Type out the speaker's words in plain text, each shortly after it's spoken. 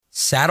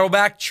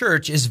Saddleback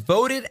Church is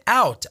voted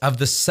out of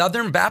the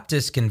Southern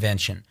Baptist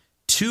Convention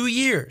 2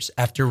 years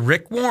after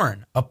Rick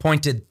Warren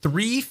appointed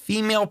 3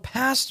 female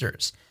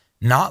pastors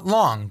not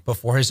long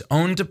before his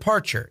own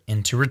departure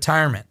into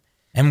retirement.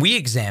 And we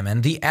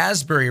examine the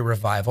Asbury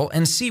revival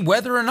and see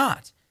whether or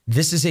not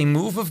this is a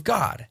move of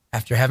God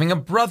after having a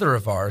brother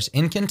of ours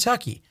in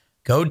Kentucky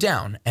go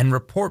down and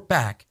report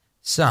back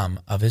some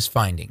of his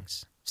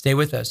findings. Stay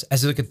with us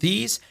as we look at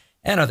these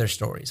and other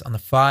stories on the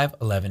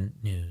 511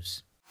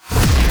 News.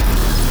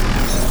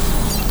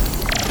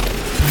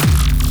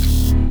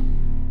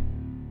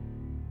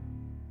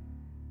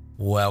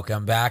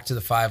 Welcome back to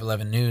the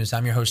 511 News.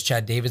 I'm your host,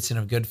 Chad Davidson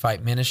of Good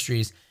Fight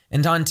Ministries.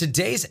 And on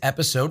today's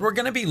episode, we're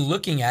going to be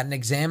looking at and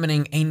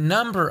examining a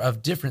number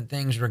of different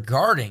things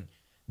regarding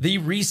the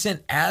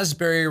recent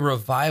Asbury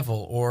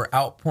revival, or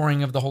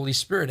outpouring of the Holy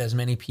Spirit, as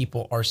many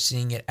people are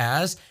seeing it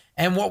as.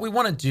 And what we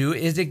want to do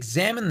is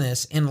examine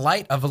this in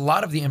light of a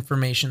lot of the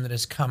information that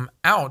has come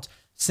out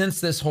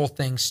since this whole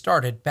thing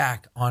started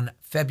back on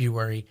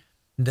February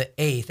the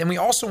 8th. And we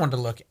also want to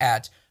look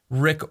at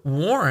Rick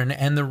Warren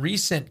and the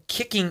recent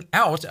kicking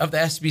out of the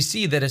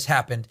SBC that has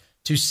happened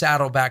to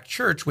Saddleback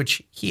Church,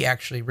 which he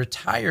actually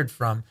retired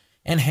from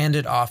and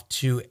handed off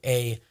to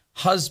a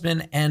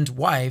husband and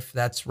wife.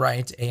 That's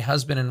right, a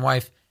husband and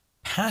wife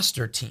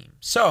pastor team.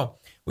 So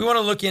we want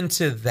to look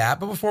into that.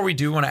 But before we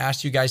do, I want to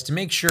ask you guys to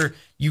make sure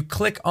you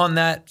click on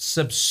that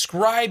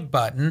subscribe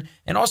button.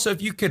 And also,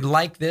 if you could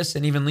like this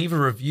and even leave a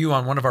review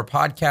on one of our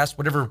podcasts,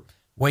 whatever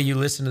way you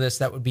listen to this,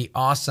 that would be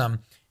awesome.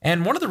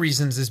 And one of the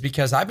reasons is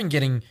because I've been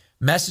getting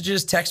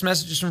messages, text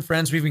messages from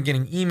friends. We've been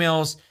getting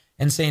emails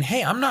and saying,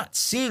 hey, I'm not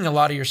seeing a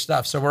lot of your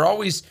stuff. So we're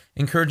always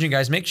encouraging you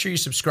guys, make sure you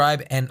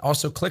subscribe and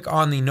also click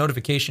on the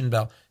notification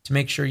bell to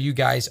make sure you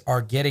guys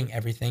are getting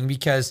everything.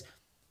 Because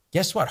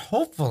guess what?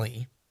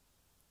 Hopefully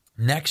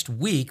next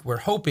week, we're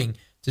hoping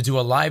to do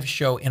a live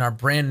show in our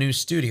brand new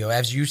studio.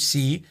 As you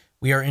see,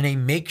 we are in a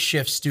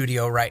makeshift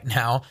studio right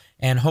now,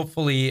 and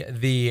hopefully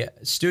the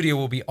studio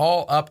will be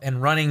all up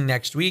and running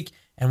next week,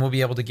 and we'll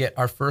be able to get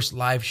our first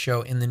live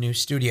show in the new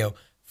studio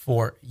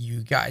for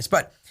you guys.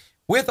 But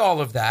with all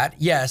of that,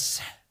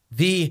 yes,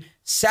 the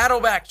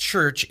Saddleback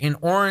Church in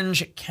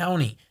Orange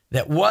County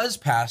that was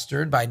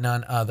pastored by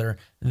none other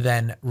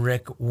than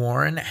Rick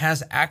Warren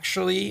has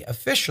actually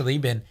officially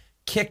been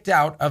kicked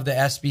out of the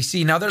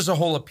SBC. Now, there's a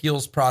whole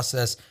appeals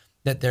process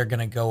that they're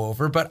going to go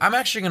over, but I'm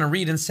actually going to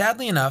read, and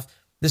sadly enough,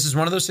 this is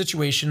one of those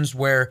situations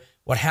where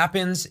what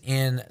happens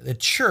in the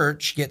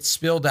church gets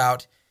spilled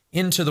out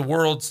into the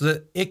world so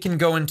that it can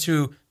go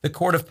into the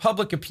Court of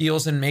Public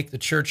Appeals and make the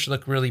church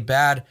look really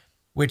bad,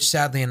 which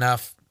sadly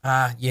enough,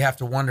 you have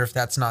to wonder if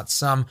that's not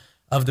some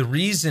of the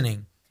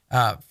reasoning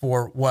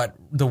for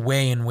the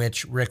way in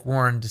which Rick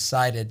Warren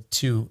decided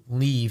to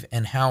leave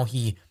and how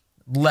he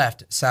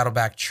left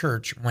Saddleback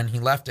Church when he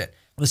left it.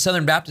 The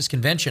Southern Baptist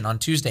Convention on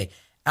Tuesday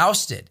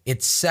ousted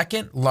its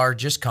second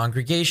largest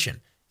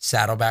congregation,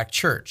 Saddleback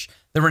Church,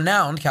 the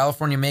renowned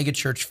California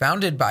megachurch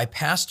founded by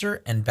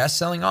pastor and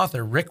best-selling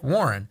author Rick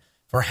Warren,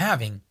 for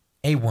having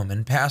a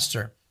woman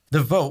pastor.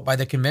 The vote by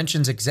the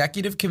convention's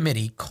executive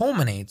committee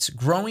culminates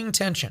growing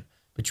tension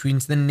between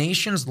the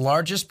nation's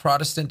largest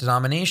Protestant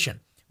denomination,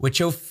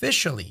 which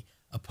officially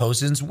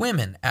opposes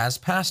women as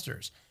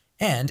pastors,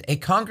 and a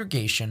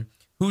congregation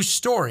whose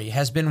story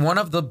has been one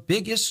of the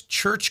biggest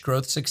church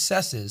growth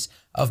successes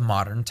of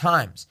modern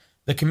times.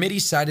 The committee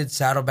cited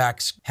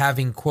Saddleback's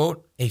having,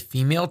 quote, a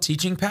female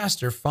teaching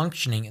pastor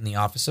functioning in the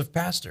office of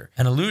pastor,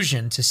 an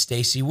allusion to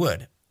Stacy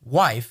Wood,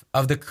 wife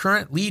of the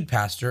current lead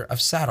pastor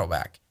of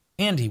Saddleback,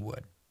 Andy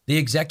Wood. The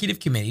executive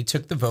committee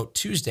took the vote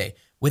Tuesday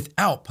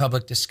without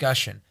public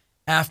discussion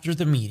after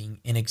the meeting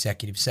in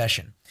executive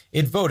session.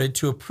 It voted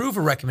to approve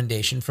a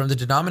recommendation from the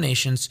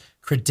denomination's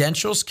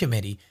Credentials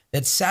Committee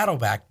that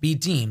Saddleback be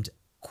deemed,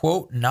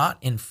 quote, not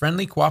in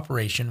friendly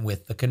cooperation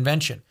with the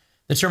convention,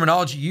 the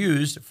terminology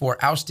used for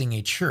ousting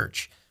a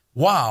church.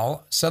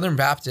 While Southern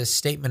Baptist's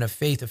statement of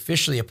faith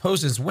officially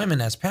opposes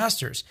women as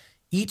pastors,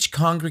 each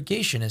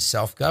congregation is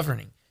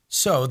self-governing.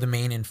 So the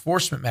main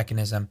enforcement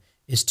mechanism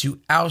is to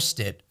oust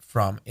it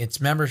from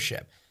its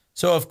membership.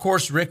 So, of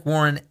course, Rick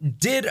Warren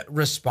did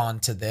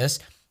respond to this.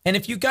 And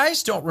if you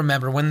guys don't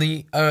remember, when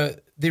the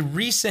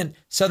recent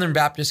Southern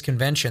Baptist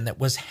Convention that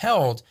was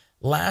held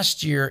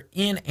last year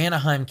in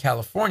Anaheim,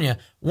 California,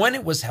 when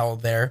it was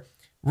held there,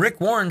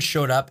 Rick Warren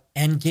showed up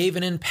and gave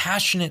an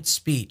impassionate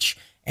speech.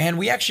 And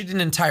we actually did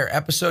an entire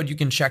episode. You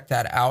can check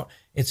that out.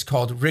 It's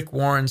called Rick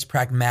Warren's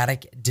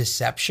Pragmatic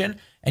Deception.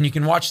 And you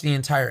can watch the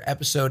entire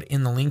episode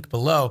in the link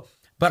below.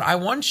 But I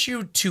want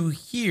you to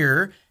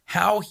hear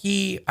how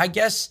he, I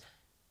guess,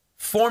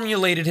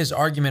 formulated his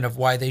argument of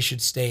why they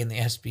should stay in the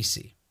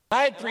SBC.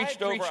 I had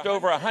preached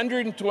over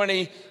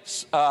 120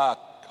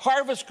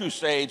 Harvest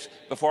Crusades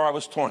before I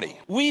was 20.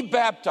 We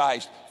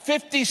baptized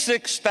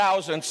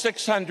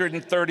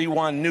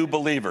 56,631 new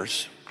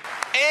believers.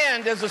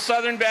 And as the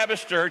Southern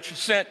Baptist Church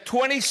sent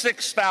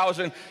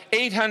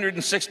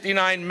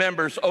 26,869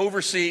 members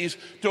overseas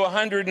to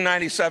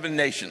 197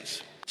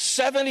 nations.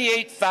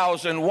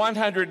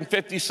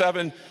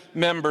 78,157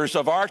 members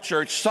of our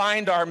church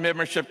signed our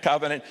membership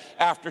covenant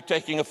after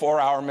taking a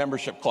 4-hour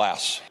membership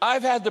class.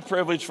 I've had the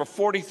privilege for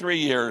 43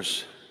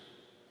 years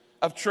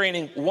of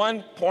training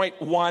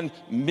 1.1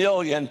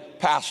 million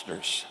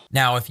pastors.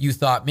 Now, if you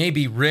thought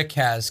maybe Rick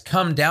has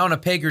come down a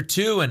peg or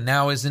two and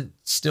now isn't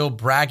still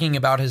bragging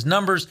about his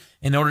numbers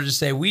in order to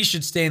say we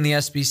should stay in the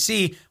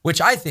SBC, which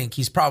I think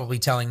he's probably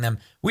telling them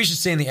we should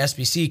stay in the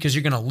SBC because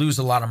you're going to lose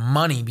a lot of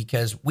money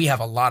because we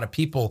have a lot of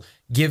people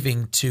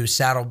giving to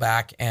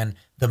Saddleback and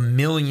the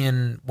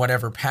million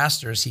whatever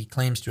pastors he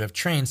claims to have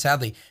trained.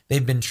 Sadly,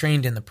 they've been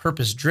trained in the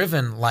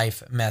purpose-driven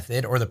life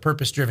method or the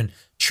purpose-driven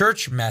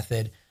church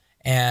method,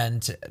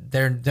 and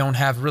they don't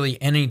have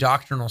really any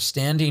doctrinal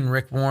standing.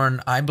 Rick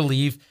Warren, I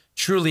believe,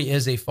 truly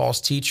is a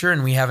false teacher,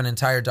 and we have an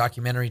entire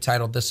documentary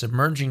titled The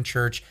Submerging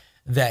Church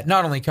that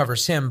not only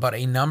covers him, but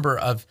a number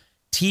of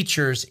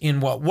teachers in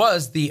what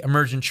was the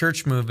emergent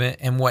church movement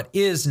and what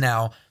is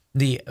now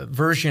the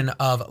version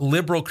of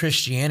liberal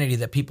Christianity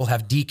that people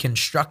have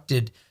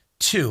deconstructed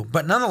to.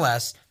 But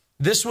nonetheless,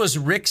 this was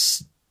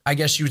Rick's, I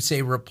guess you would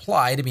say,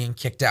 reply to being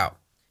kicked out.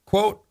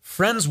 Quote,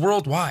 "Friends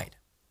worldwide,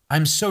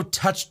 I'm so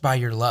touched by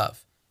your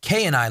love.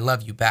 Kay and I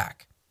love you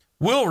back.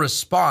 We'll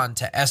respond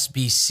to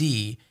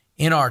SBC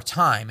in our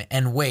time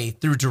and way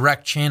through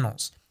direct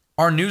channels,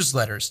 our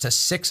newsletters to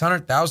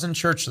 600,000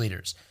 church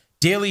leaders,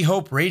 Daily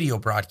Hope radio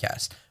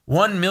broadcast,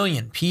 1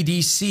 million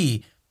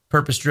PDC,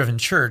 Purpose-Driven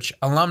Church,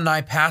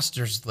 alumni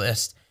pastors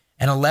list,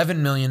 and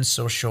 11 million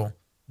social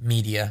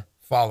media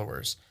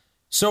followers."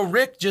 So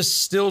Rick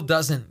just still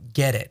doesn't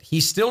get it.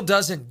 He still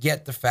doesn't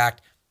get the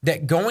fact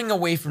that going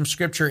away from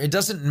Scripture, it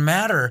doesn't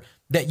matter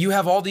that you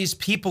have all these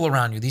people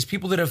around you, these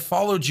people that have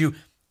followed you,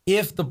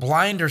 if the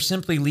blind are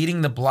simply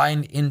leading the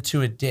blind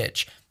into a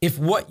ditch. If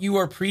what you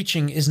are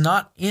preaching is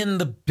not in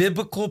the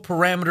biblical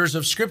parameters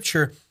of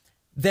Scripture,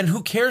 then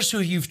who cares who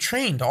you've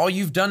trained? All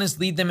you've done is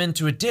lead them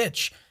into a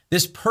ditch.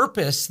 This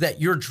purpose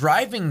that you're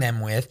driving them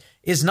with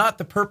is not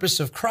the purpose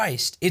of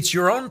Christ. It's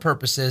your own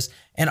purposes.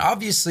 And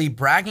obviously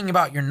bragging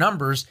about your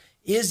numbers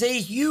is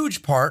a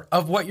huge part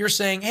of what you're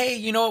saying. Hey,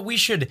 you know what? We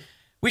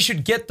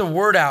should get the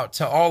word out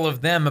to all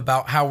of them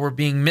about how we're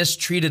being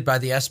mistreated by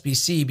the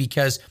SBC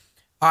because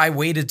I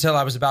waited till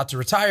I was about to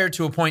retire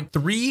to appoint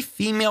 3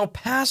 female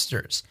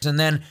pastors. And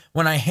then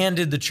when I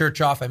handed the church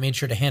off, I made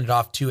sure to hand it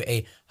off to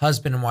a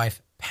husband and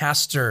wife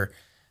pastor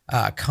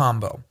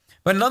combo.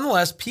 But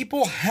nonetheless,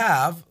 people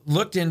have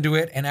looked into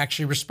it and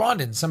actually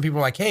responded. Some people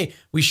are like, hey,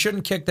 we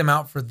shouldn't kick them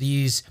out for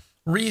these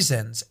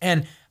reasons.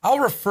 And I'll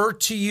refer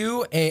to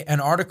you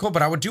an article,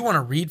 but I do want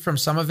to read from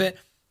some of it.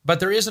 But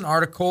there is an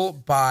article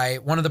by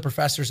one of the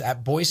professors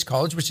at Boyce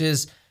College, which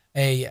is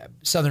a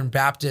Southern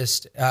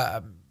Baptist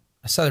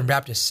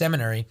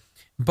seminary.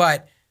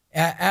 But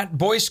at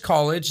Boyce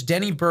College,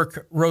 Denny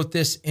Burke wrote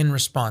this in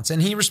response.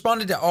 And he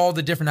responded to all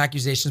the different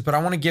accusations, but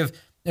I want to give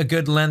a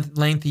good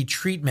lengthy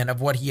treatment of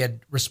what he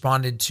had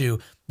responded to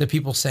the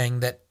people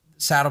saying that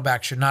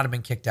Saddleback should not have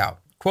been kicked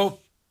out.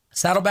 Quote,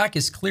 "Saddleback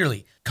is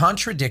clearly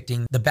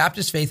contradicting the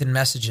Baptist Faith and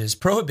Message's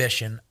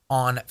prohibition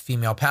on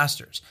female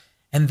pastors.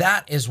 And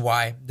that is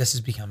why this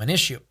has become an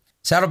issue.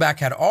 Saddleback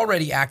had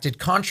already acted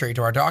contrary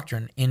to our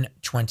doctrine in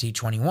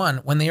 2021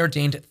 when they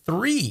ordained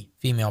 3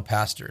 female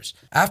pastors.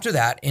 After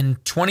that, in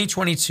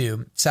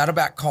 2022,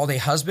 Saddleback called a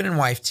husband and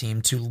wife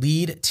team to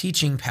lead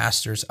teaching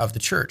pastors of the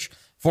church.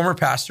 Former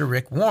pastor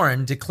Rick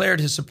Warren declared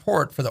his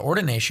support for the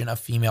ordination of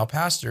female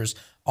pastors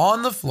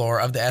on the floor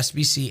of the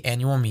SBC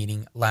annual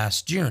meeting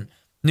last June.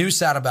 New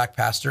Saddleback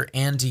pastor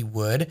Andy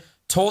Wood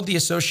told the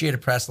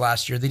Associated Press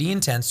last year that he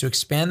intends to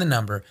expand the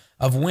number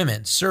of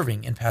women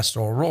serving in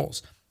pastoral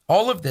roles.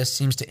 All of this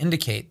seems to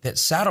indicate that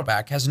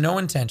Saddleback has no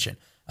intention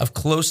of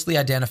closely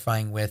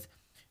identifying with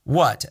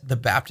what the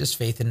Baptist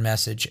Faith and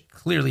Message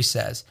clearly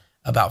says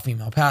about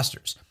female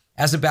pastors.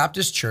 As a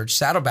Baptist church,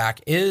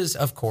 Saddleback is,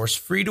 of course,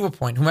 free to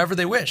appoint whomever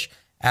they wish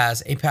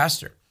as a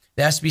pastor.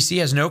 The SBC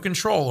has no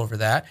control over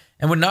that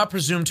and would not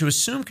presume to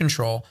assume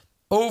control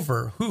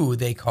over who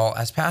they call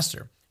as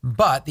pastor.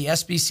 But the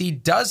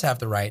SBC does have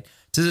the right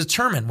to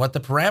determine what the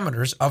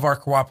parameters of our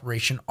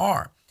cooperation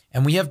are,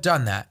 and we have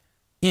done that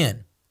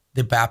in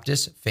the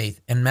Baptist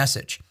Faith and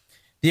Message.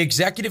 The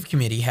executive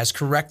committee has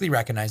correctly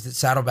recognized that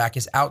Saddleback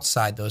is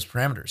outside those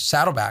parameters.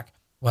 Saddleback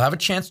will have a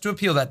chance to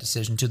appeal that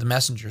decision to the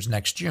messengers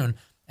next June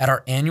at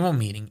our annual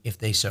meeting if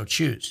they so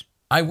choose.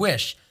 I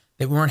wish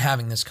that we weren't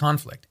having this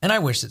conflict, and I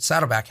wish that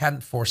Saddleback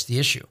hadn't forced the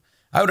issue.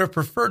 I would have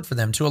preferred for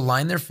them to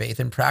align their faith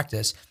and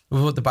practice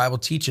with what the Bible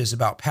teaches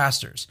about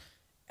pastors.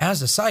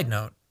 As a side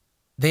note,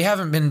 they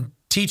haven't been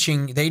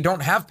teaching, they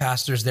don't have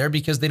pastors there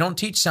because they don't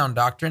teach sound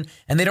doctrine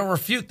and they don't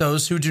refute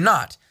those who do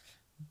not.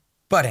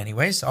 But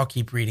anyways, I'll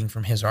keep reading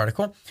from his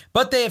article.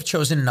 But they have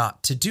chosen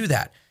not to do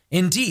that.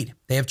 Indeed,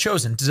 they have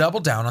chosen to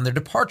double down on their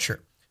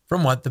departure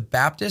from what the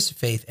Baptist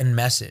Faith and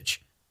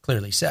Message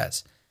clearly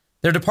says.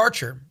 Their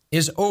departure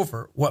is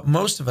over what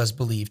most of us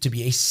believe to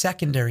be a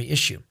secondary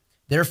issue.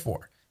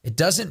 Therefore, it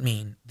doesn't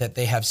mean that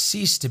they have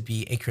ceased to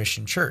be a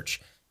Christian church.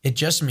 It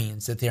just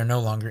means that they are no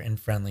longer in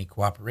friendly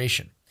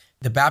cooperation.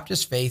 The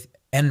Baptist Faith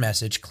and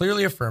Message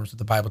clearly affirms what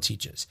the Bible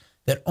teaches.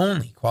 that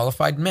only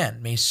qualified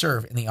men may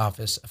serve in the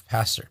office of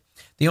pastor.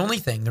 The only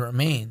thing that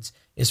remains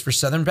is for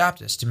Southern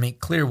Baptists to make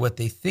clear what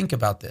they think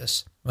about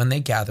this when they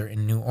gather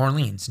in New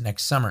Orleans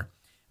next summer.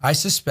 I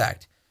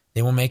suspect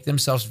they will make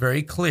themselves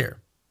very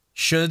clear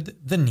should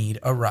the need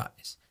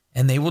arise,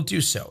 and they will do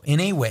so in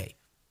a way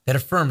that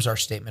affirms our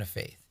statement of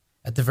faith.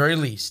 At the very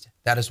least,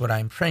 that is what I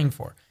am praying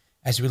for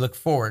as we look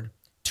forward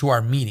to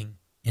our meeting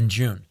in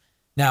June.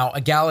 Now,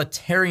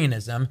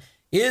 egalitarianism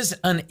is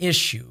an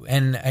issue,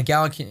 and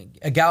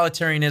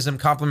egalitarianism,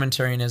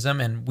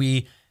 complementarianism, and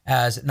we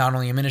as not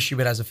only a ministry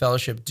but as a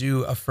fellowship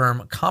do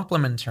affirm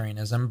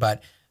complementarianism,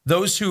 but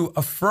those who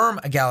affirm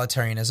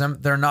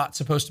egalitarianism, they're not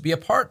supposed to be a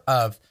part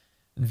of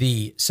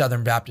the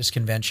Southern Baptist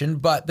Convention,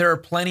 but there are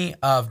plenty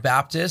of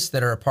Baptists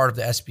that are a part of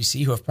the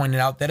SBC who have pointed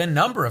out that a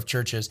number of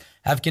churches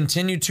have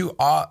continued to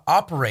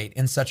operate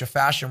in such a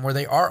fashion where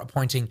they are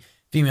appointing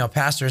female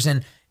pastors.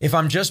 And if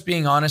I'm just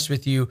being honest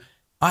with you,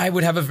 I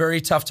would have a very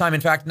tough time. In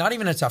fact, not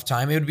even a tough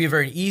time. It would be a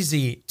very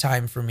easy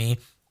time for me.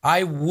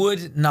 I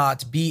would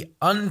not be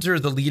under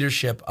the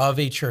leadership of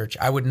a church.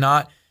 I would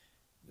not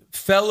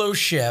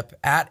fellowship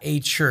at a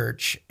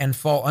church and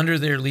fall under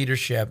their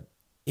leadership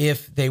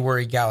if they were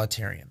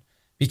egalitarian.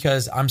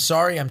 Because I'm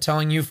sorry, I'm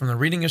telling you from the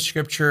reading of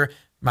Scripture,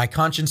 my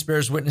conscience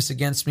bears witness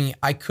against me.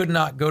 I could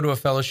not go to a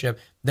fellowship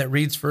that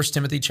reads 1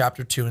 Timothy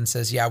chapter 2 and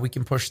says, yeah, we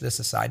can push this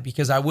aside,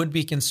 because I would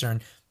be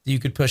concerned that you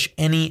could push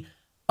any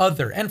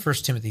other, and 1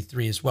 Timothy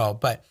 3 as well,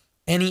 but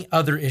any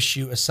other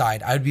issue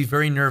aside. I would be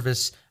very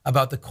nervous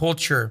about the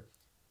culture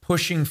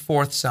pushing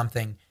forth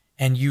something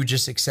and you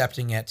just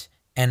accepting it,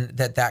 and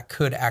that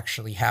could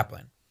actually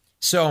happen.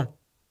 So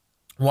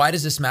why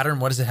does this matter,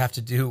 and what does it have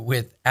to do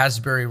with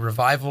Asbury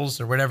revivals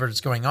or whatever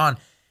is going on?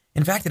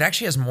 In fact, it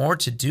actually has more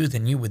to do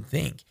than you would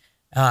think,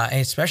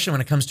 especially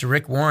when it comes to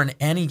Rick Warren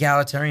and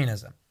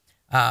egalitarianism,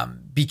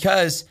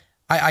 because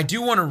I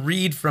do want to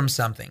read from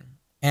something.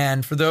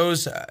 And for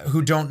those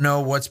who don't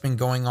know what's been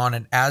going on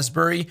at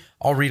Asbury,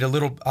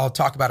 I'll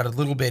talk about it a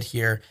little bit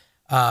here.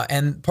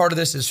 And part of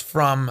this is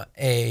from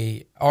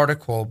a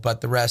article,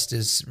 but the rest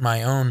is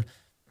my own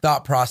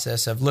thought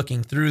process of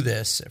looking through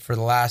this for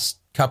the last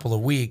couple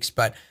of weeks.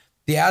 But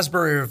the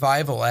Asbury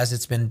revival, as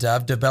it's been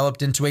dubbed,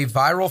 developed into a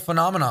viral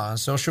phenomenon on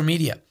social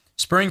media,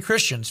 spurring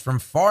Christians from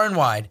far and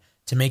wide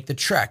to make the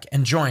trek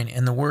and join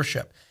in the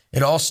worship.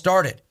 It all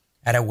started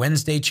at a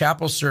Wednesday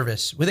chapel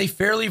service with a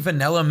fairly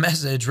vanilla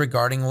message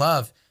regarding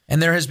love.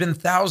 And there has been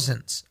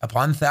thousands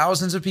upon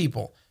thousands of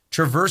people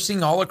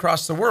traversing all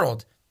across the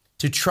world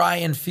to try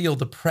and feel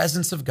the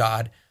presence of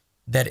God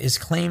that is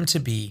claimed to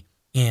be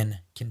in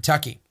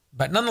Kentucky.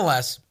 But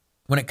nonetheless,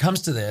 when it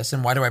comes to this,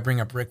 and why do I bring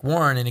up Rick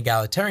Warren and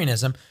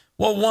egalitarianism?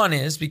 Well, one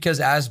is because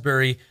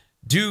Asbury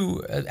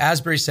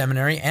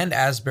Seminary and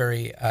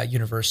Asbury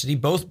University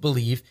both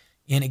believe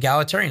in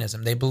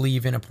egalitarianism. They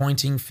believe in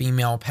appointing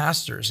female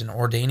pastors and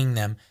ordaining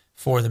them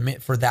for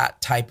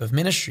that type of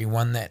ministry,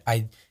 one that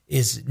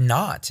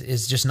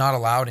is just not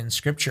allowed in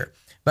Scripture.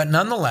 But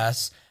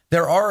nonetheless,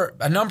 there are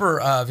a number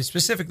of,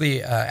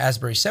 specifically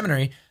Asbury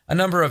Seminary, a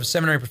number of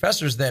seminary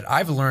professors that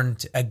I've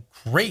learned a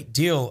great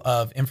deal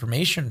of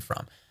information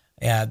from.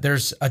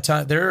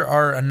 There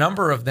are a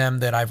number of them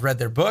that I've read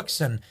their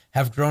books and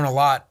have grown a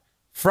lot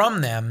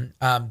from them,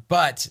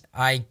 but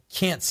I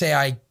can't say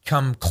I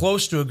come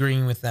close to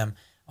agreeing with them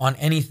on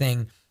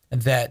anything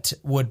that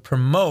would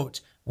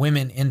promote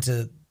women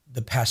into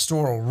the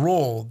pastoral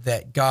role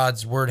that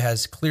God's word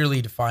has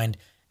clearly defined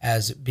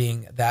as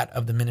being that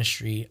of the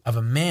ministry of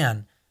a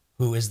man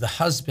who is the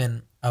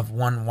husband of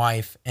one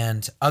wife,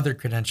 and other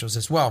credentials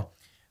as well.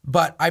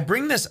 But I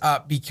bring this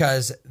up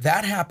because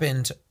that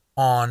happened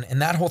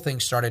and that whole thing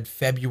started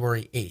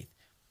February 8th.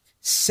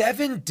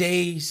 7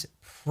 days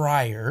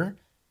prior,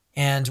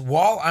 and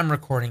while I'm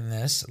recording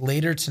this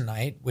later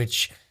tonight,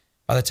 which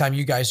by the time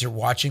you guys are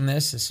watching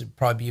this would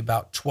probably be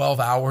about 12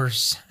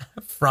 hours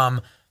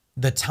from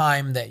the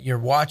time that you're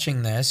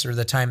watching this or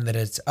the time that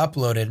it's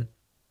uploaded,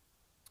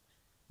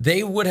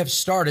 they would have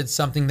started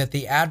something that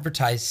they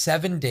advertised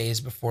 7 days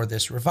before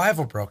this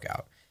revival broke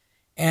out.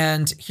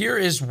 And here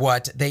is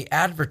what they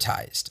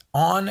advertised.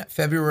 On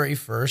February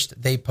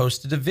 1st, they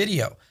posted a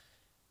video.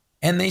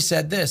 And they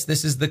said this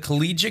is the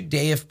Collegiate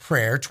Day of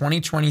Prayer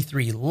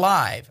 2023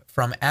 live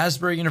from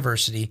Asbury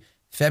University,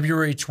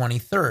 February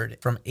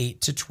 23rd from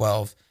 8 to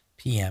 12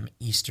 p.m.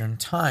 Eastern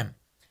Time.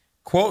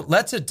 Quote,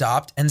 let's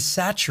adopt and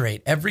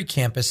saturate every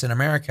campus in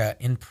America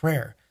in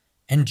prayer.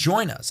 And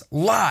join us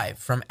live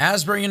from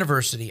Asbury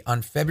University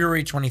on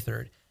February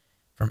 23rd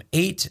from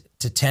 8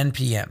 to 10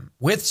 p.m.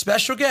 with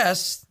special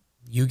guests,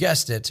 you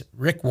guessed it,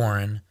 Rick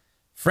Warren,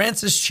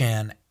 Francis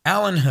Chan,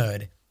 Alan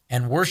Hood,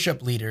 and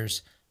worship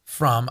leaders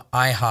from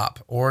IHOP,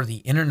 or the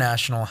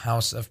International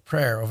House of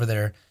Prayer over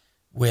there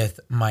with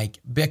Mike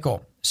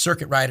Bickle,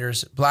 Circuit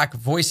Riders, Black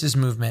Voices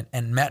Movement,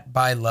 and Met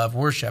by Love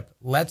Worship.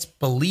 Let's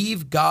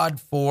believe God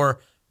for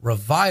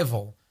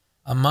revival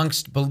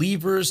amongst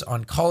believers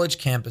on college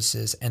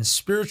campuses and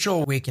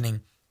spiritual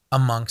awakening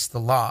amongst the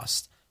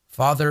lost.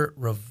 Father,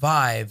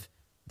 revive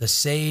the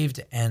saved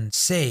and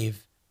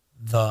save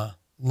the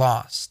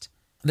lost.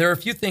 there are a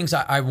few things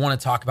I want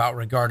to talk about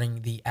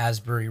regarding the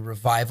Asbury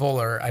revival,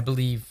 or I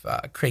believe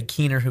Craig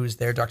Keener, who was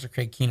there, Dr.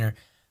 Craig Keener,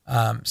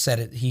 said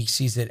it. He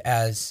sees it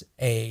as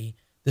the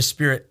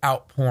Spirit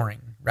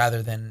outpouring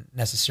rather than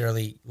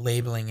necessarily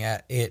labeling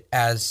it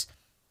as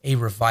a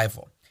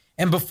revival.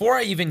 And before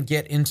I even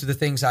get into the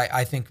things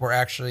I think were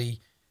actually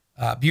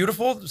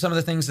beautiful, some of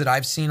the things that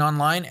I've seen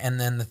online, and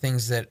then the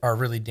things that are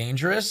really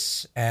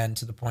dangerous and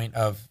to the point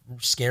of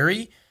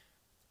scary.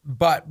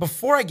 But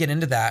before I get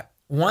into that,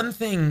 one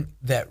thing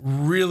that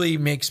really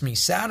makes me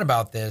sad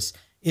about this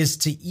is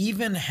to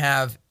even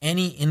have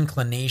any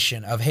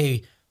inclination of,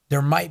 hey,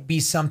 there might be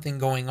something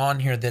going on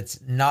here that's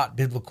not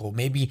biblical.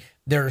 Maybe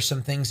there are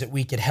some things that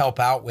we could help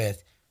out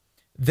with.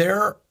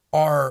 There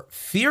are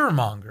fear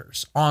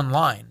mongers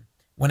online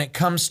when it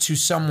comes to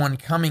someone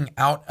coming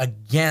out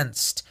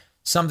against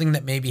something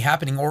that may be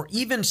happening, or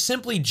even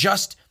simply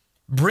just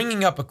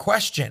bringing up a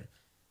question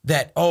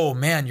that, oh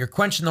man, you're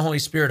quenching the Holy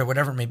Spirit or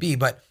whatever it may be.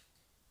 But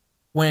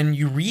when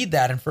you read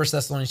that in 1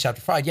 Thessalonians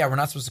chapter 5, yeah, we're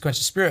not supposed to quench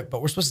the Spirit,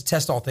 but we're supposed to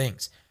test all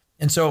things.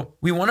 And so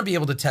we want to be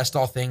able to test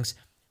all things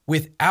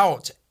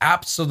without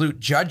absolute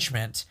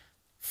judgment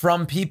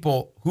from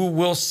people who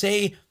will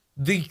say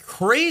the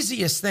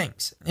craziest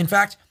things. In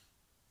fact,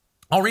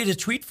 I'll read a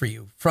tweet for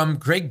you from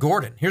Greg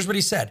Gordon. Here's what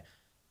he said,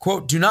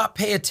 quote, "Do not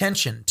pay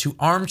attention to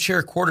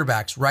armchair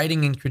quarterbacks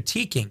writing and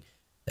critiquing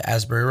the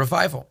Asbury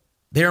revival.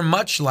 They are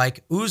much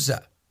like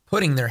Uzzah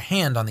putting their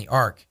hand on the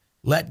ark.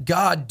 Let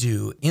God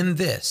do in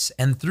this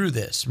and through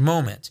this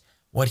moment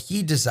what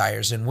he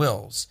desires and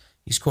wills."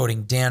 He's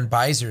quoting Dan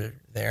Beiser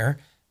there.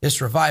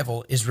 "This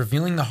revival is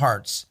revealing the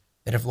hearts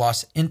that have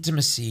lost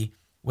intimacy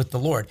with the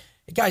Lord."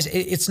 Guys,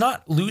 it's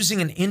not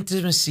losing an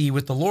intimacy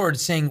with the Lord,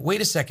 saying,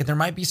 wait a second, there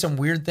might be some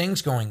weird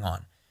things going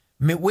on.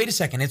 Wait a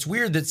second, it's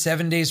weird that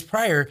 7 days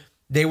prior,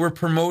 they were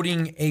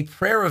promoting a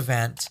prayer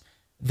event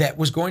that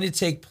was going to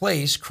take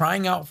place,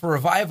 crying out for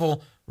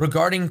revival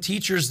regarding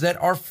teachers that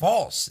are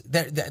false.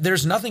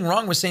 There's nothing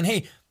wrong with saying,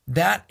 hey,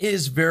 that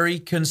is very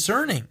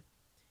concerning.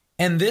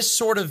 And this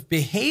sort of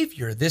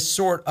behavior, this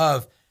sort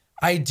of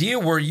idea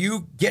where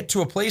you get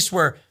to a place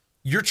where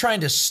you're trying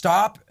to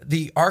stop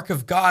the ark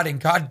of God, and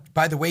God,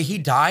 by the way, he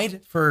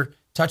died for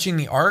touching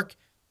the ark.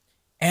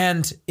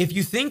 And if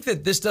you think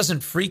that this doesn't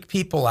freak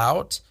people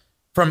out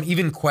from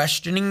even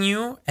questioning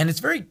you, and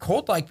it's very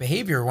cult-like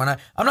behavior. When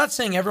I'm not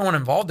saying everyone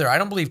involved there. I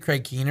don't believe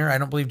Craig Keener. I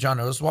don't believe John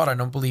Oswald. I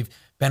don't believe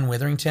Ben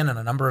Witherington and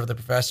a number of the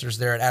professors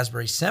there at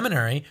Asbury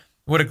Seminary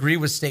would agree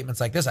with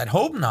statements like this. I'd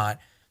hope not.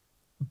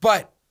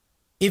 But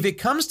if it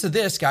comes to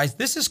this, guys,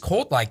 this is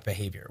cult-like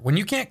behavior. When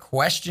you can't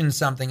question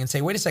something and say,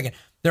 wait a second,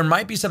 there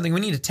might be something. We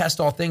need to test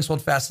all things,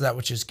 hold fast to that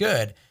which is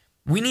good.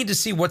 We need to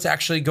see what's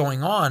actually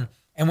going on.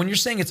 And when you're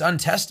saying it's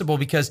untestable,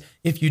 because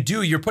if you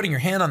do, you're putting your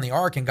hand on the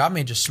ark and God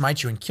may just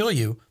smite you and kill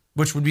you,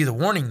 which would be the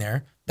warning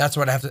there. That's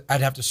what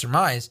I'd have to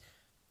surmise.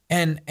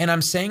 And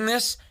I'm saying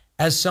this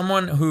as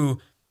someone who,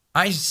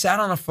 I sat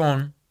on a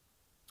phone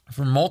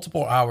for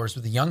multiple hours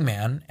with a young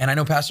man, and I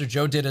know Pastor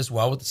Joe did as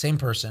well with the same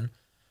person,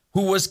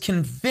 who was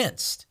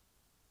convinced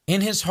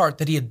in his heart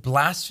that he had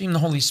blasphemed the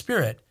Holy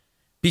Spirit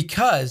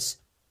because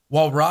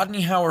while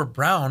Rodney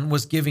Howard-Browne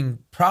was giving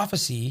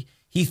prophecy,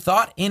 he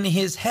thought in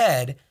his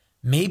head,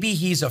 maybe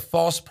he's a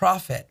false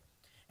prophet.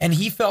 And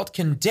he felt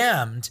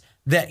condemned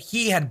that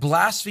he had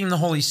blasphemed the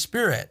Holy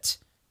Spirit.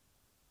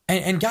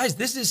 And guys,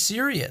 this is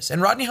serious.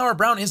 And Rodney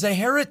Howard-Browne is a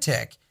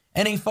heretic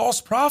and a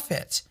false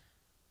prophet.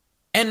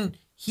 And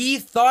he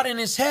thought in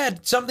his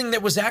head something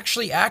that was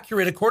actually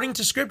accurate according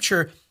to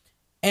Scripture,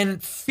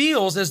 and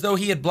feels as though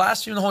he had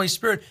blasphemed the Holy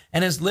Spirit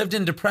and has lived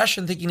in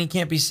depression thinking he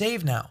can't be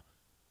saved now.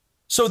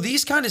 So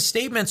these kind of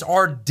statements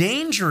are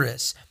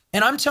dangerous.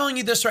 And I'm telling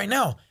you this right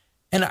now.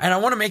 And I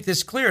want to make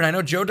this clear, and I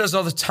know Joe does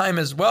all the time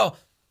as well.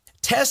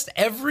 Test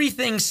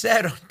everything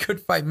said on Good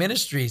Fight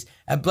Ministries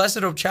at Blessed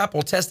Hope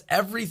Chapel. Test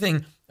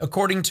everything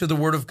according to the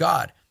Word of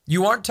God.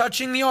 You aren't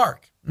touching the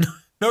ark.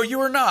 No, you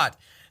are not.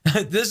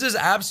 This is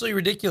absolutely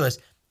ridiculous.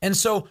 And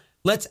so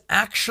let's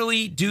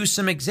actually do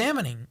some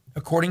examining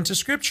according to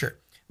Scripture.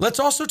 Let's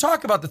also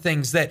talk about the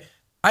things that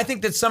I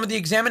think that some of the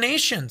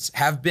examinations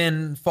have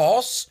been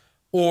false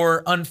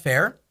or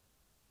unfair.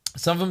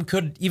 Some of them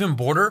could even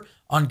border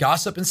on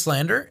gossip and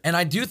slander. And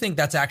I do think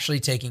that's actually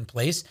taking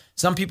place.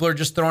 Some people are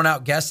just throwing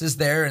out guesses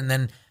there and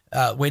then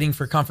waiting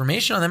for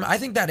confirmation on them. I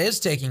think that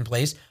is taking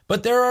place.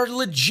 But there are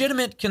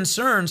legitimate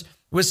concerns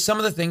with some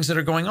of the things that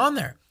are going on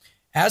there.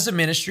 As a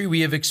ministry,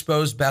 we have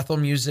exposed Bethel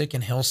music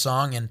and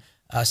Hillsong and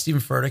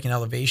Stephen Furtick and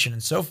Elevation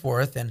and so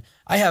forth. And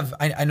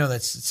I know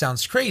that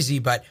sounds crazy,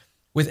 but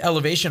with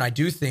Elevation, I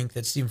do think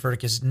that Stephen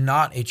Furtick is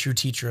not a true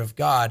teacher of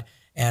God.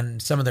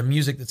 And some of the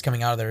music that's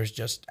coming out of there is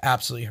just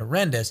absolutely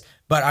horrendous.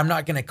 But I'm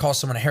not going to call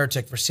someone a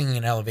heretic for singing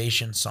an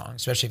Elevation song,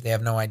 especially if they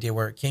have no idea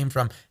where it came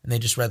from and they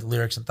just read the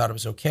lyrics and thought it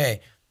was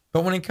okay.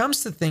 But when it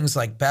comes to things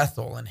like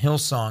Bethel and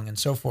Hillsong and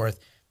so forth,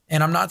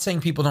 and I'm not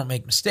saying people don't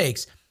make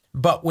mistakes,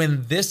 but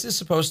when this is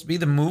supposed to be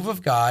the move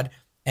of God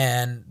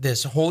and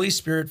this Holy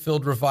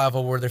Spirit-filled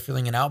revival where they're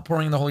feeling an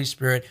outpouring of the Holy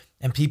Spirit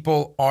and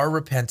people are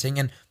repenting,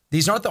 and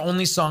these aren't the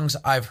only songs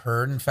I've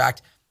heard. In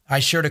fact, I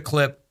shared a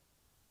clip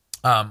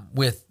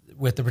with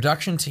the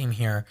production team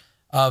here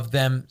of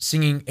them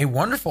singing a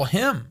wonderful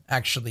hymn,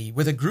 actually,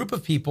 with a group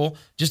of people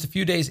just a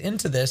few days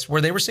into this,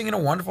 where they were singing a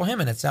wonderful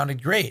hymn and it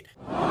sounded great.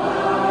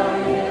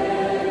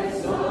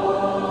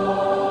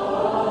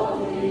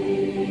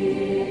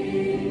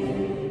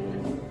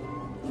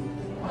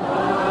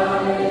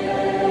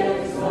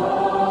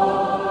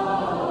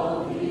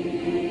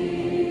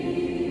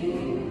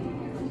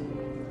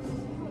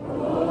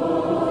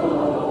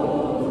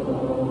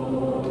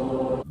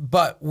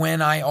 But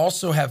when I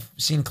also have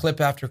seen clip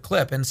after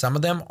clip, and some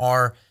of them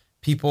are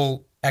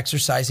people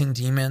exorcising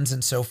demons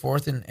and so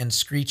forth, and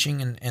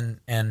screeching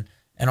and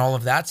all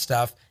of that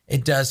stuff,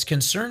 it does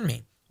concern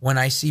me. When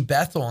I see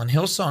Bethel and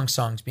Hillsong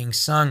songs being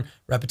sung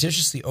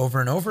repetitiously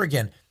over and over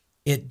again,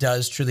 it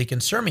does truly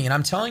concern me. And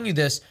I'm telling you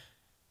this,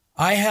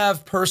 I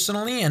have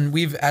personally, and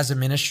we've as a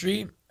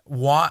ministry,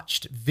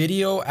 watched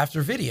video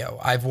after video.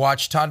 I've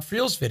watched Todd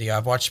Friel's video.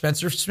 I've watched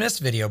Spencer Smith's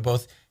video,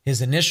 both his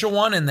initial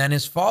one and then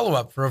his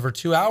follow-up for over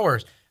 2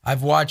 hours.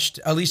 I've watched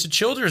Elisa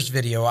Childers'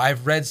 video.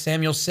 I've read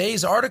Samuel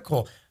Say's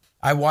article.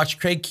 I watched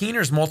Craig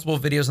Keener's multiple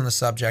videos on the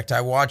subject. I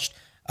watched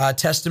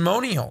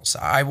testimonials.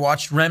 I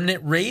watched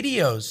Remnant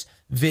Radio's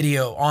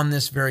video on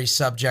this very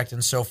subject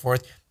and so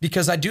forth,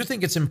 because I do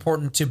think it's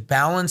important to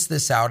balance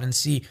this out and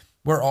see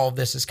where all of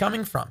this is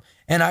coming from.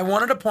 And I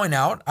wanted to point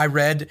out, I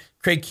read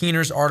Craig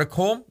Keener's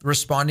article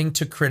responding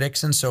to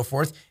critics and so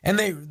forth, and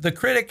the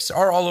critics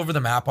are all over the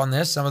map on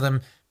this. Some of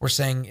them were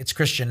saying it's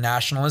Christian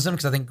nationalism,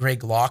 because I think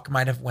Greg Locke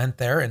might have went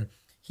there, and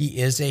he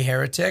is a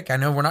heretic. I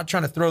know we're not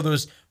trying to throw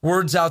those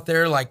words out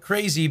there like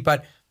crazy,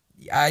 but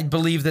I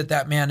believe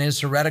that man is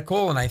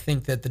heretical, and I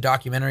think that the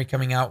documentary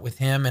coming out with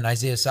him and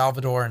Isaiah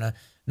Salvador and a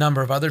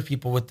number of other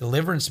people with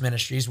deliverance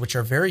ministries, which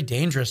are very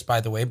dangerous, by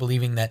the way,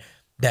 believing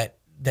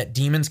that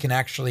demons can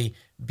actually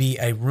be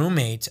a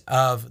roommate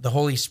of the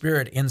Holy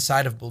Spirit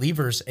inside of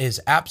believers,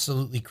 is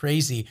absolutely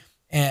crazy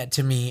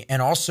to me.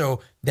 And also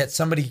that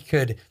somebody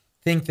could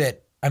think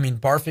that,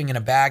 barfing in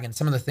a bag and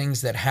some of the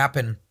things that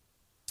happen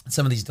in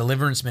some of these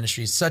deliverance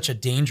ministries, such a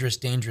dangerous,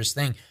 dangerous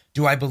thing.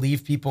 Do I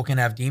believe people can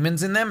have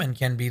demons in them and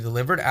can be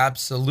delivered?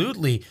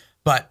 Absolutely,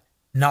 but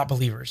not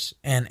believers.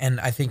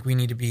 And I think we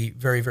need to be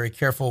very, very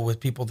careful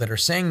with people that are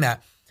saying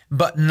that.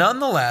 But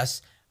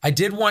nonetheless, I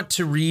did want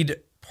to read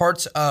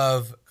parts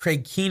of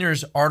Craig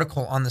Keener's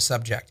article on the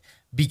subject,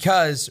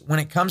 because when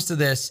it comes to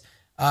this,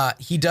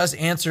 he does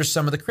answer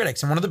some of the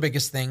critics. And one of the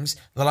biggest things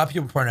that a lot of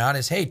people point out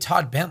is, hey,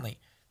 Todd Bentley,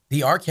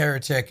 the arch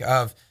heretic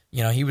of,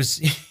 he was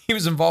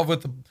involved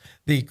with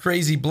the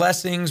crazy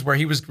blessings, where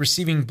he was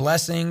receiving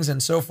blessings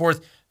and so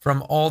forth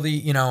from all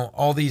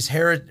these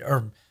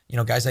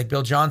guys like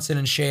Bill Johnson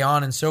and Shay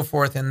On and so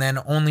forth. And then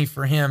only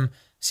for him,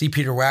 see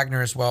Peter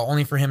Wagner as well,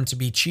 only for him to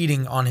be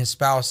cheating on his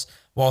spouse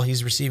while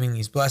he's receiving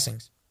these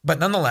blessings. But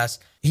nonetheless,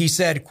 he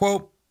said,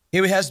 quote,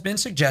 "It has been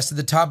suggested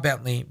that Todd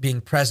Bentley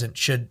being present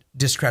should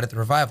discredit the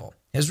revival.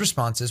 His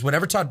response is,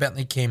 whatever Todd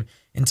Bentley came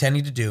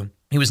intending to do,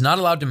 he was not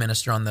allowed to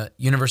minister on the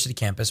university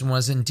campus and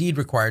was indeed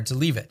required to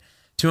leave it.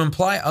 To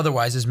imply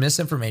otherwise is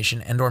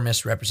misinformation and or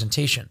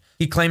misrepresentation.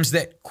 He claims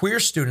that queer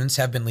students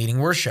have been leading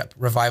worship.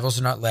 Revivals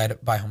are not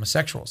led by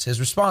homosexuals. His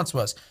response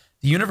was,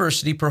 the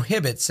university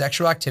prohibits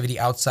sexual activity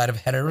outside of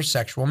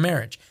heterosexual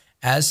marriage,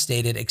 as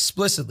stated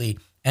explicitly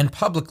and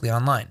publicly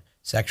online.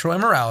 Sexual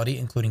immorality,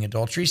 including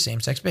adultery,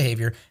 same-sex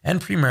behavior,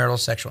 and premarital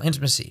sexual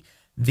intimacy.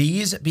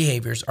 These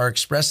behaviors are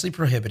expressly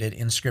prohibited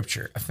in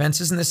Scripture.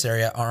 Offenses in this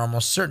area are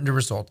almost certain to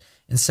result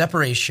in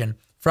separation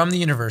from the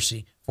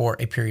university for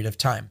a period of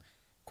time.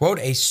 Quote,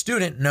 a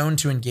student known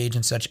to engage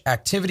in such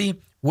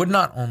activity would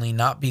not only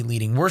not be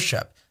leading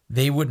worship,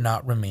 they would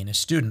not remain a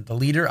student. The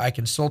leader I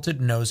consulted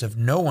knows of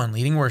no one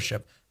leading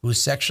worship who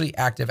is sexually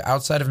active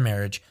outside of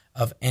marriage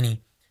of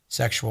any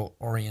sexual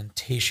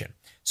orientation."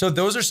 So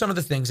those are some of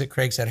the things that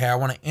Craig said, hey, I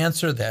want to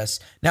answer this.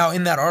 Now,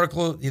 in that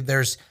article,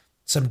 there's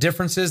some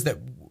differences that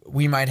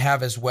we might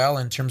have as well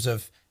in terms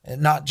of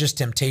not just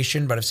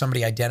temptation, but of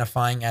somebody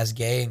identifying as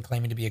gay and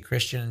claiming to be a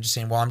Christian and just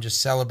saying, well, I'm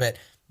just celibate,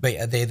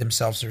 but they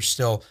themselves are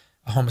still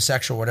a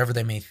homosexual, whatever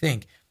they may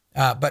think.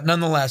 But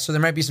nonetheless, so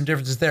there might be some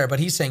differences there. But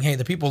he's saying, hey,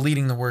 the people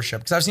leading the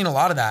worship, because I've seen a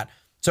lot of that.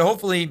 So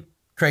hopefully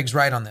Craig's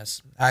right on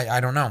this. I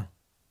don't know.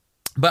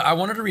 But I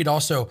wanted to read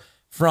also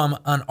from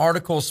an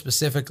article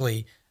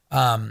specifically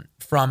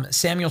from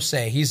Samuel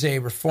Say. He's a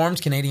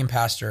Reformed Canadian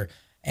pastor.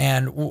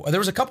 And there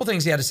was a couple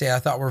things he had to say I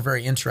thought were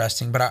very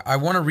interesting, but I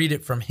want to read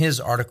it from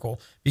his article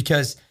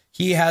because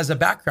he has a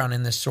background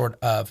in this sort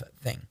of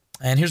thing.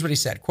 And here's what he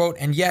said, quote,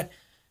 and yet,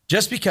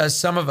 just because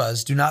some of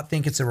us do not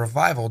think it's a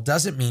revival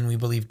doesn't mean we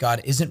believe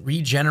God isn't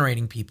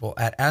regenerating people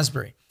at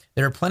Asbury.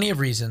 There are plenty of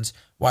reasons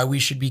why we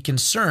should be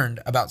concerned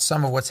about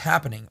some of what's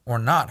happening or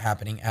not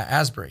happening at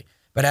Asbury.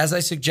 But as I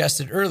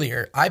suggested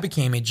earlier, I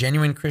became a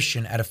genuine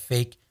Christian at a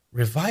fake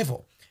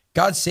revival.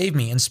 God saved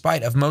me in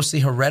spite of mostly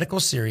heretical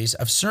series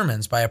of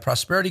sermons by a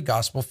prosperity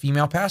gospel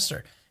female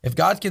pastor. If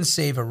God can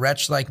save a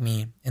wretch like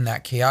me in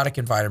that chaotic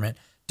environment,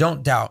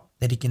 don't doubt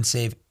that he can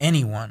save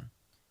anyone,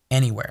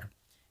 anywhere.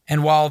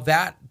 And while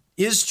that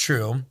is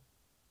true,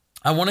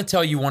 I want to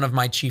tell you one of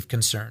my chief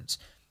concerns.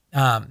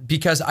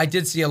 because I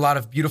did see a lot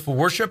of beautiful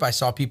worship. I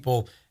saw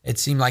people, it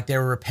seemed like they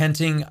were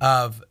repenting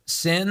of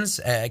sins,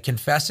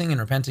 confessing and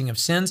repenting of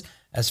sins.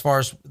 As far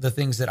as the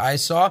things that I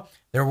saw,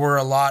 there were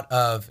a lot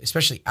of,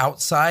 especially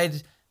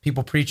outside,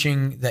 people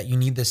preaching that you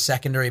need this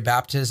secondary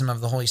baptism of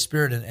the Holy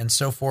Spirit and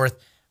so forth,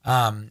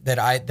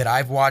 that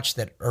I've watched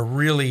that are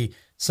really,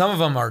 some of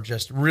them are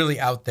just really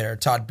out there.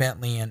 Todd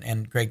Bentley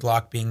and Greg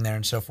Locke being there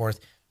and so forth.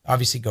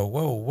 Obviously go,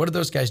 whoa, what are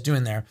those guys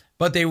doing there?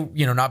 But they,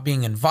 not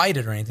being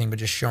invited or anything, but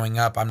just showing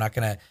up. I'm not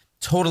going to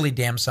totally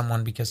damn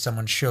someone because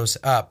someone shows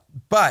up.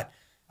 But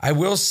I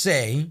will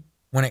say,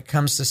 when it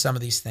comes to some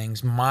of these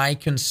things, my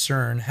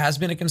concern has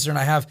been a concern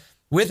I have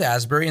with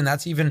Asbury, and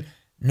that's even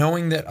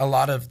knowing that a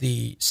lot of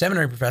the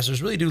seminary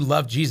professors really do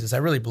love Jesus. I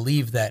really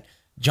believe that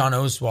John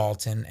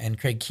Oswalt and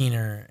Craig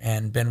Keener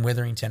and Ben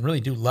Witherington really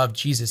do love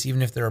Jesus,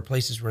 even if there are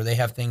places where they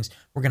have things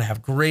we're going to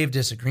have grave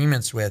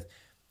disagreements with.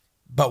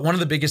 But one of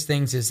the biggest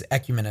things is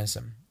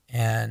ecumenism,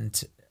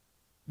 and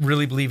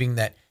really believing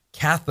that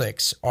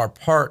Catholics are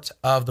part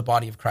of the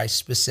body of Christ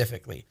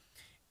specifically.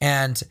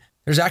 And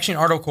there's actually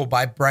an article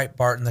by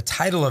Breitbart, and the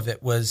title of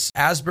it was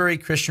Asbury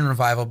Christian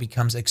Revival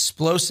Becomes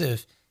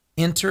Explosive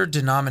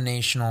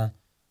Interdenominational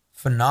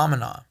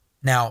Phenomena.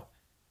 Now,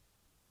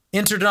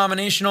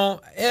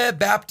 interdenominational,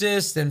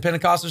 Baptist and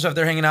Pentecostal stuff,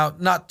 they're hanging out,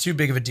 not too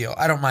big of a deal.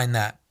 I don't mind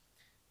that.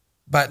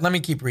 But let me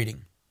keep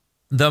reading.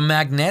 The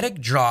magnetic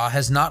draw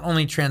has not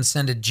only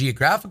transcended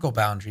geographical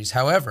boundaries,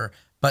 however,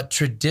 but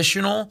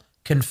traditional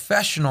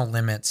confessional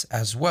limits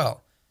as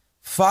well.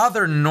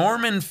 Father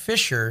Norman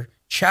Fisher,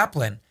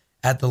 chaplain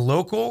at the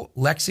local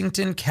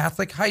Lexington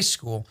Catholic High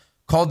School,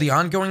 called the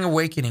ongoing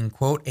awakening,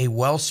 quote, a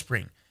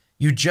wellspring.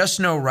 You just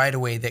know right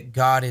away that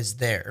God is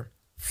there,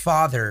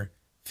 Father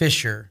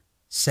Fisher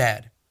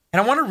said.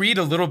 And I want to read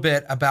a little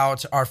bit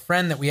about our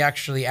friend that we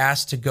actually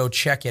asked to go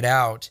check it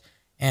out.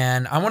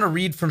 And I want to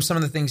read from some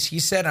of the things he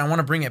said. I want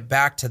to bring it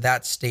back to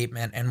that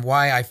statement and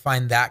why I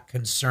find that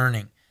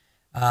concerning.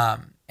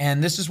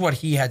 And this is what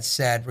he had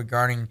said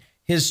regarding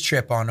his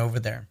trip on over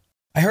there.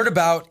 I heard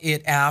about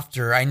it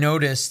after I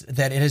noticed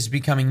that it is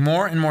becoming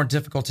more and more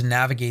difficult to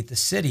navigate the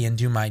city and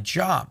do my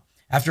job.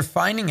 After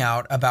finding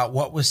out about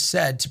what was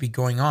said to be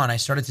going on, I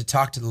started to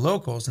talk to the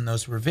locals and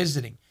those who were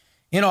visiting.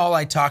 In all,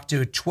 I talked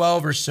to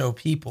 12 or so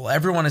people.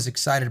 Everyone is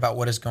excited about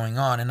what is going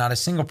on, and not a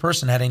single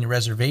person had any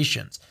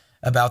reservations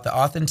about the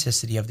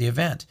authenticity of the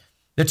event.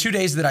 The 2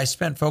 days that I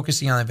spent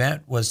focusing on the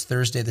event was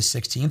Thursday the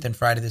 16th and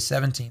Friday the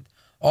 17th.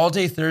 All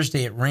day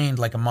Thursday it rained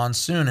like a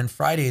monsoon, and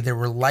Friday there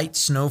were light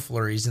snow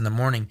flurries in the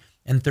morning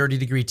and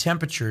 30-degree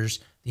temperatures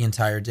the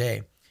entire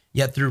day.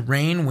 Yet through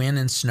rain, wind,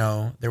 and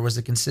snow, there was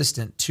a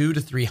consistent 200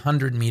 to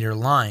 300 meter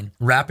line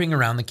wrapping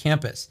around the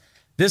campus.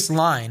 This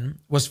line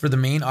was for the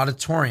main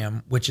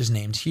auditorium, which is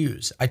named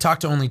Hughes. I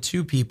talked to only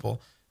 2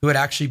 people who had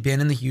actually been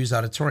in the Hughes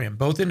auditorium.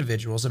 Both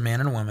individuals, a man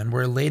and a woman,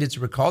 were elated to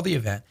recall the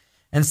event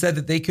and said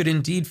that they could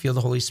indeed feel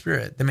the Holy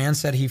Spirit. The man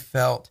said he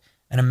felt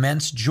an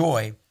immense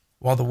joy,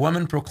 while the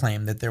woman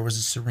proclaimed that there was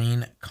a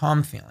serene,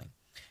 calm feeling.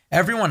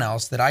 Everyone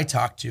else that I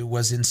talked to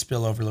was in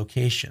spillover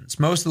locations.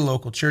 Most of the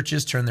local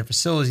churches turned their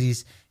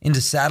facilities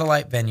into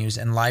satellite venues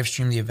and live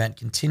streamed the event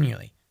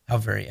continually. How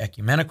very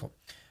ecumenical.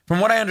 From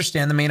what I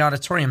understand, the main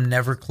auditorium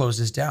never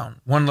closes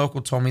down. One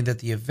local told me that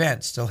the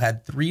event still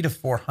had 300 to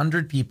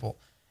 400 people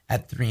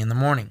at 3 in the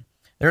morning.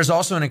 There is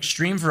also an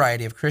extreme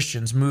variety of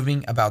Christians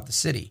moving about the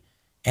city.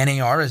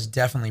 NAR is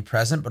definitely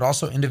present, but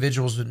also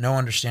individuals with no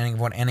understanding of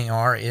what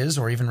NAR is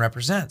or even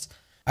represents.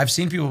 I've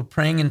seen people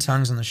praying in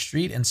tongues on the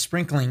street and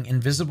sprinkling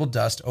invisible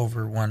dust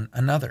over one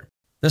another.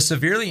 The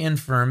severely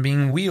infirm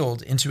being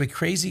wheeled into a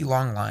crazy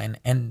long line,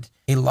 and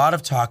a lot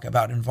of talk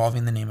about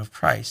involving the name of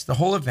Christ. The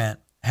whole event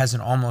has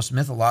an almost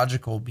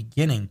mythological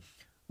beginning,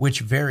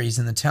 which varies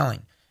in the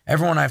telling.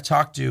 Everyone I've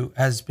talked to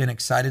has been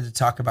excited to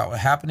talk about what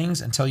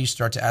happenings until you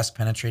start to ask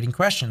penetrating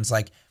questions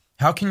like,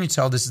 how can you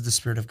tell this is the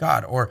Spirit of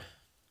God? Or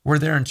were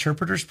there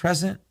interpreters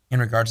present in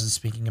regards to the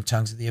speaking of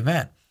tongues at the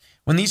event?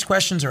 When these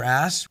questions are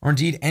asked, or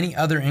indeed any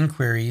other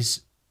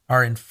inquiries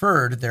are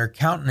inferred, their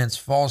countenance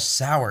falls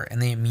sour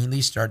and they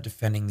immediately start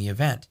defending the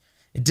event.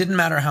 It didn't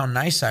matter how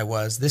nice I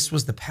was, this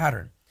was the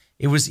pattern.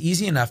 It was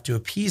easy enough to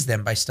appease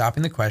them by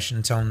stopping the question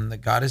and telling them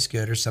that God is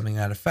good or something to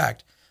that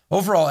effect.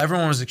 Overall,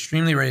 everyone was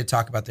extremely ready to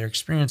talk about their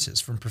experiences,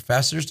 from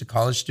professors to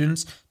college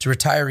students to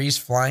retirees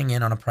flying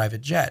in on a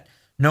private jet.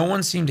 No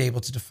one seemed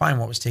able to define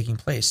what was taking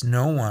place.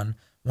 No one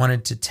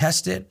wanted to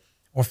test it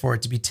or for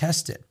it to be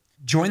tested.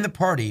 Join the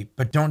party,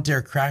 but don't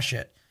dare crash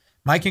it.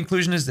 My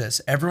conclusion is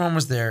this. Everyone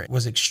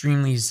was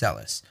extremely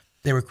zealous.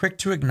 They were quick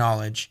to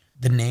acknowledge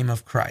the name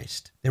of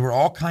Christ. They were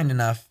all kind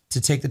enough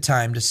to take the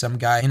time to some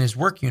guy in his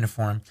work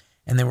uniform,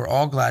 and they were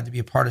all glad to be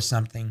a part of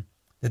something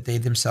that they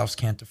themselves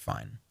can't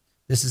define.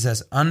 This is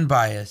as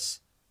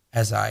unbiased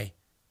as I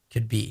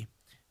could be.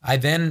 I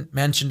then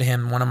mentioned to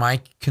him one of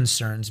my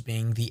concerns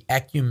being the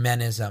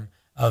ecumenism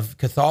of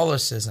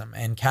Catholicism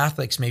and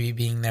Catholics maybe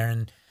being there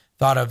and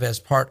thought of as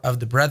part of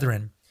the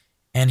brethren.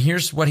 And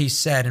here's what he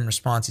said in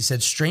response. He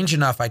said, strange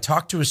enough, I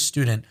talked to a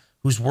student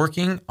who's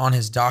working on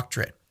his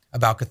doctorate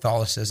about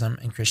Catholicism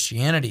and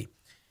Christianity.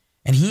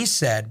 And he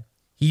said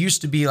he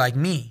used to be like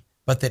me,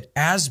 but that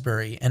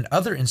Asbury and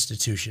other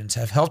institutions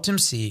have helped him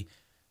see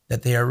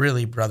that they are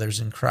really brothers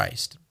in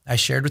Christ. I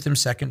shared with him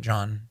 2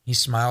 John. He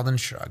smiled and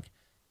shrugged.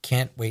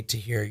 Can't wait to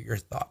hear your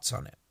thoughts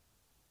on it.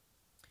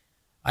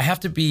 I have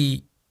to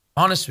be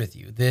honest with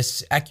you.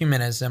 This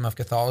ecumenism of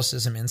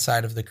Catholicism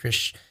inside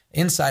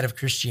of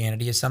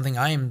Christianity is something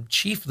I am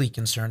chiefly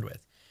concerned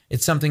with.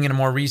 It's something in a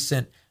more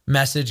recent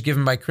message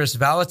given by Chris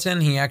Valentin.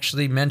 He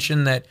actually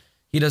mentioned that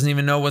he doesn't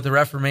even know what the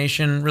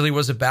Reformation really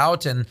was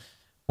about. And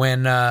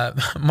when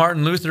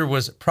Martin Luther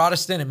was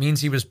Protestant, it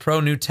means he was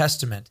pro-New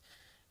Testament,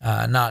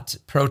 not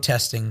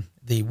protesting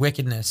the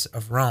wickedness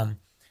of Rome.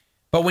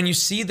 But when you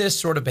see this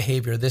sort of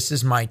behavior, this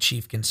is my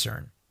chief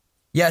concern.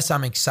 Yes,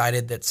 I'm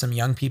excited that some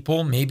young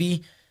people,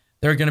 maybe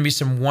there are going to be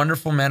some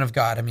wonderful men of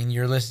God. I mean,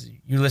 you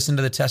listen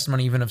to the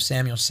testimony even of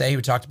Samuel Say,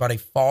 who talked about a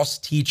false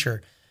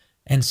teacher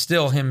and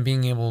still him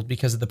being able,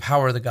 because of the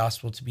power of the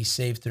gospel, to be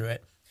saved through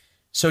it.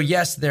 So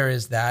yes, there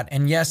is that.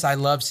 And yes, I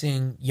love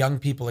seeing young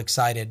people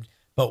excited.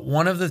 But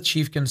one of the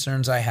chief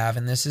concerns I have,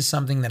 and this is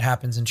something that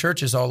happens in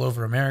churches all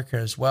over America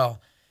as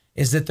well,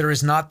 is that there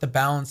is not the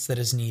balance that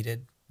is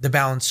needed. The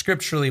balance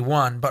scripturally,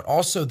 one, but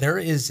also there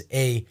is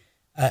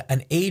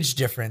an age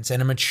difference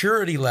and a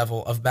maturity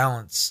level of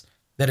balance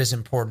that is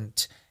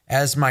important.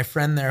 As my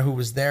friend there who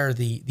was there,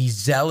 the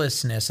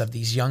zealousness of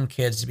these young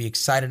kids to be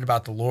excited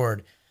about the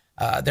Lord,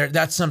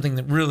 that's something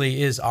that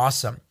really is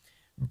awesome.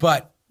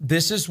 But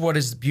this is what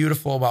is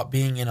beautiful about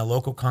being in a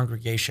local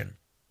congregation.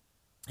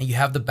 You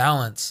have the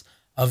balance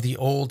of the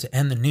old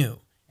and the new.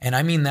 And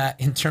I mean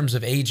that in terms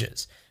of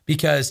ages,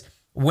 because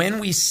when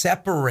we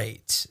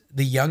separate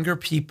the younger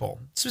people,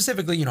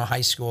 specifically,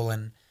 high school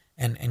and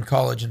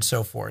college and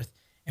so forth,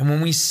 and when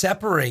we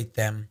separate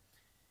them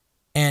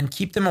and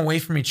keep them away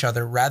from each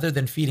other rather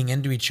than feeding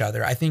into each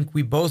other, I think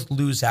we both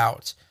lose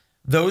out.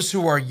 Those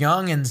who are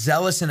young and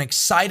zealous and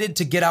excited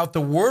to get out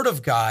the word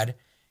of God,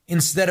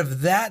 instead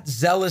of that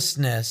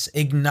zealousness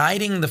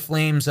igniting the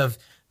flames of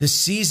the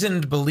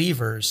seasoned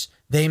believers,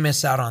 they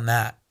miss out on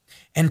that.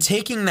 And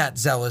taking that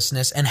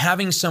zealousness and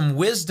having some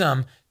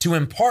wisdom to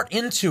impart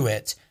into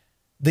it,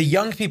 the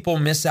young people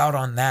miss out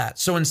on that.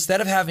 So instead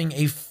of having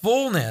a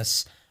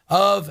fullness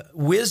of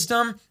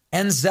wisdom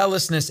and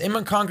zealousness in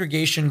a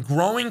congregation,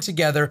 growing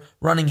together,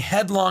 running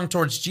headlong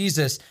towards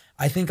Jesus,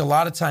 I think a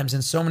lot of times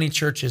in so many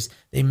churches,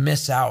 they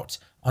miss out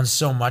on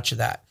so much of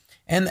that.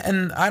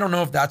 And I don't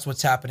know if that's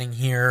what's happening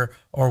here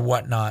or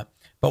whatnot.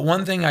 But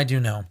one thing I do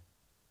know,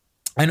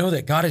 I know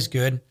that God is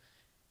good.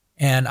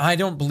 And I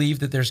don't believe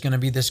that there's going to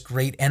be this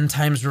great end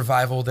times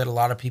revival that a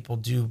lot of people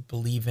do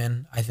believe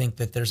in. I think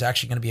that there's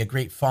actually going to be a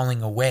great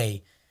falling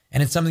away.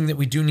 And it's something that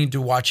we do need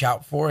to watch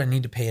out for and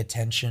need to pay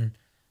attention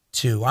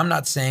to. I'm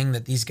not saying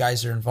that these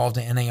guys are involved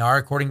in NAR.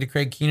 According to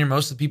Craig Keener,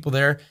 most of the people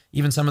there,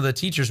 even some of the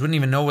teachers, wouldn't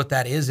even know what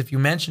that is if you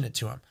mention it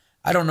to them.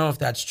 I don't know if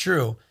that's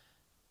true.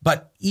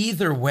 But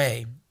either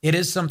way, it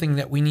is something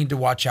that we need to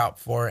watch out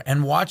for,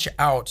 and watch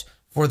out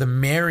for the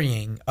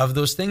marrying of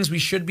those things we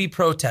should be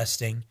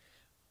protesting.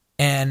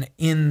 And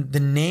in the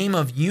name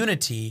of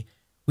unity,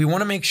 we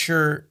want to make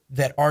sure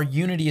that our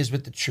unity is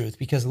with the truth,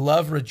 because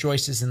love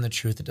rejoices in the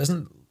truth. It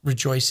doesn't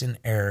rejoice in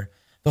error.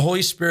 The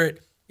Holy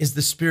Spirit is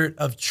the spirit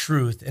of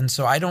truth. And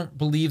so I don't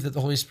believe that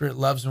the Holy Spirit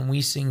loves when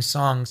we sing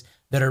songs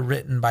that are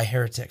written by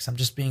heretics. I'm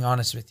just being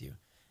honest with you.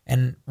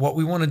 And what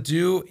we want to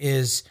do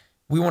is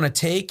we want to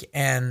take,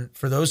 and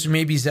for those who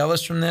may be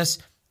zealous from this,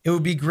 it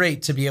would be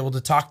great to be able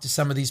to talk to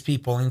some of these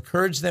people,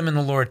 encourage them in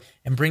the Lord,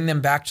 and bring them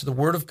back to the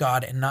Word of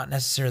God and not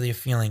necessarily a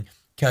feeling.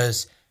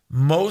 Because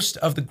most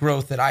of the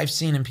growth that I've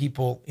seen in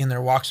people in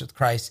their walks with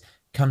Christ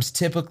comes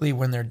typically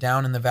when they're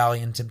down in the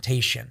valley in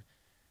temptation.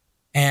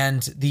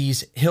 And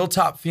these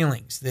hilltop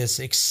feelings, this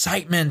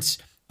excitement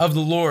of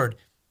the Lord,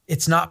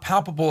 it's not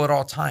palpable at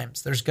all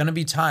times. There's going to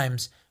be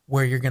times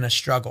where you're going to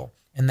struggle.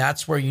 And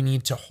that's where you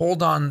need to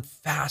hold on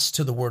fast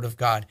to the Word of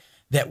God,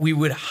 that we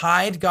would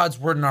hide God's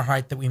Word in our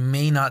heart that we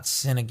may not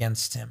sin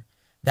against Him.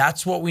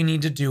 That's what we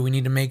need to do. We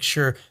need to make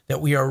sure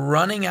that we are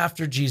running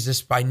after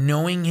Jesus by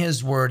knowing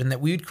His Word, and that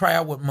we would cry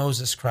out what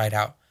Moses cried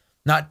out.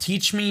 Not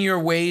teach me your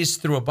ways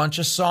through a bunch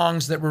of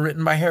songs that were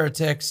written by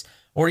heretics,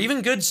 or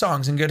even good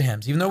songs and good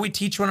hymns, even though we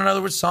teach one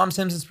another with psalms,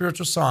 hymns, and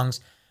spiritual songs.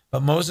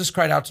 But Moses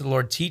cried out to the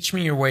Lord, teach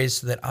me your ways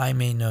so that I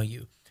may know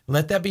you.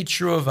 Let that be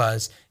true of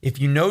us. If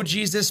you know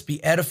Jesus,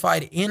 be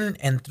edified in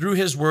and through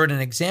His Word,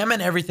 and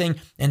examine everything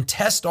and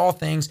test all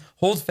things.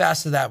 Hold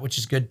fast to that which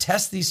is good.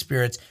 Test these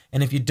spirits.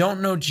 And if you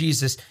don't know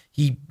Jesus,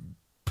 He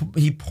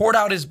poured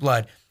out His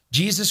blood.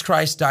 Jesus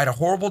Christ died a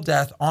horrible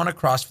death on a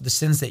cross for the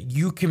sins that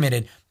you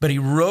committed, but He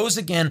rose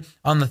again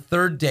on the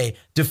third day,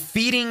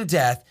 defeating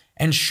death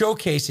and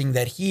showcasing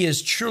that He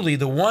is truly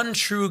the one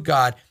true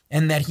God,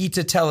 and that He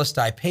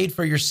tetelestai, paid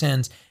for your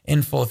sins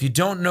in full. If you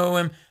don't know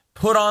Him,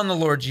 put on the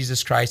Lord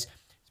Jesus Christ.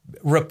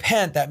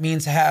 Repent, that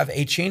means have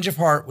a change of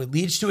heart, which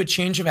leads to a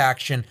change of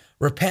action.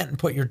 Repent and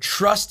put your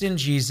trust in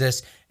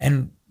Jesus,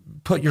 and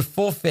put your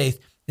full faith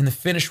in the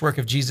finished work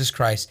of Jesus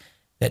Christ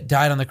that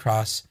died on the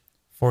cross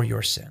for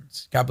your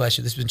sins. God bless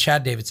you. This has been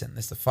Chad Davidson.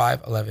 This is the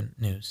 511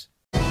 News.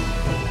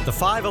 The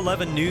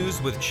 511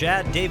 News with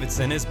Chad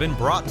Davidson has been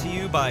brought to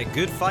you by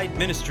Good Fight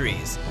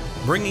Ministries,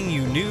 bringing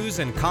you news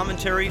and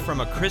commentary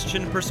from a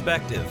Christian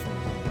perspective.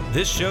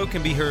 This show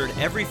can be heard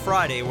every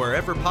Friday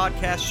wherever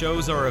podcast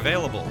shows are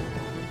available,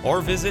 or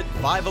visit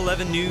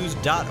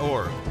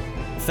 511news.org.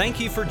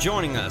 Thank you for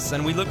joining us,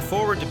 and we look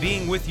forward to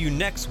being with you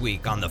next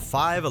week on the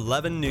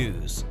 511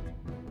 News.